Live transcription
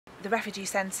the refugee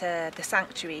centre, the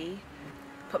sanctuary,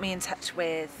 put me in touch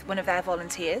with one of their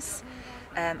volunteers,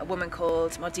 a woman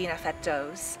called Modina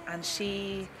Feddoes, and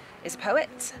she is a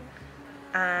poet,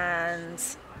 and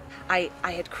I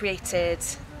had created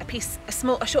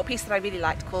a short piece that I really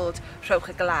liked called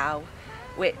Glaw,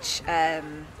 which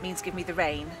means give me the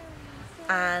rain.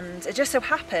 And it just so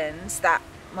happens that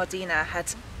Modina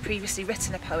had previously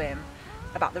written a poem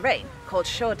about the rain called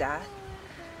Shoda,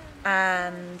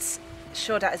 and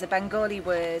Shoda is a Bengali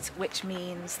word which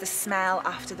means the smell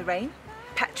after the rain.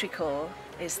 Petrichor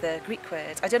is the Greek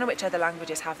word. I don't know which other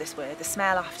languages have this word, the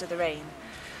smell after the rain.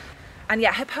 And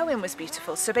yeah, her poem was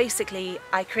beautiful. So basically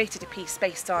I created a piece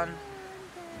based on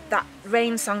that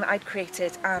rain song that I'd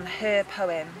created and her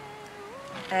poem,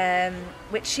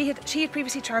 which she had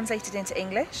previously translated into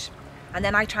English, and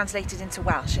then I translated into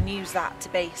Welsh and used that to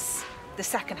base the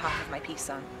second half of my piece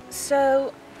on.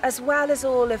 So as well as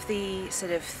all of the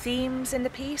sort of themes in the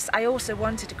piece, I also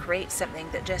wanted to create something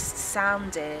that just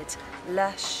sounded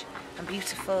lush and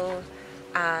beautiful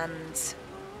and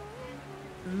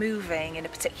moving in a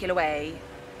particular way.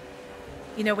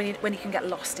 You know, when you can get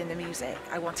lost in the music,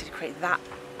 I wanted to create that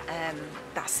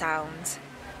sound.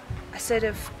 I sort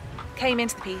of came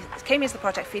into the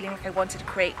project feeling like I wanted to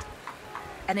create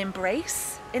an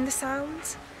embrace in the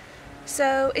sound.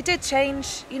 So it did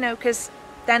change, you know, because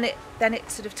then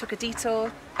it sort of took a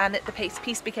detour, and the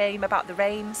piece became about the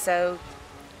rain. So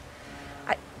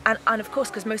and of course,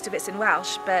 because most of it's in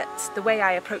Welsh, but the way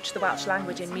I approach the Welsh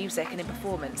language in music and in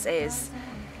performance is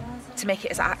to make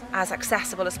it as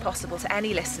accessible as possible to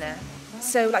any listener.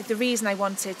 So like the reason I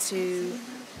wanted to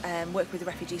work with the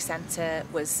refugee centre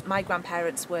was my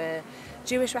grandparents were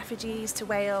Jewish refugees to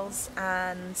Wales,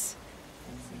 and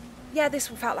yeah, this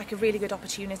felt like a really good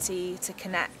opportunity to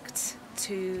connect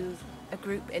to a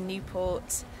group in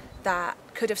Newport that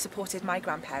could have supported my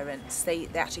grandparents. They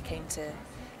actually came to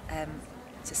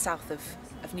south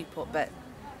of Newport, but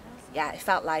yeah, it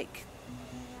felt like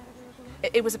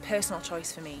it was a personal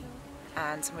choice for me,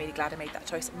 and I'm really glad I made that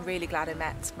choice. I'm really glad I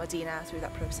met Modina through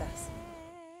that process.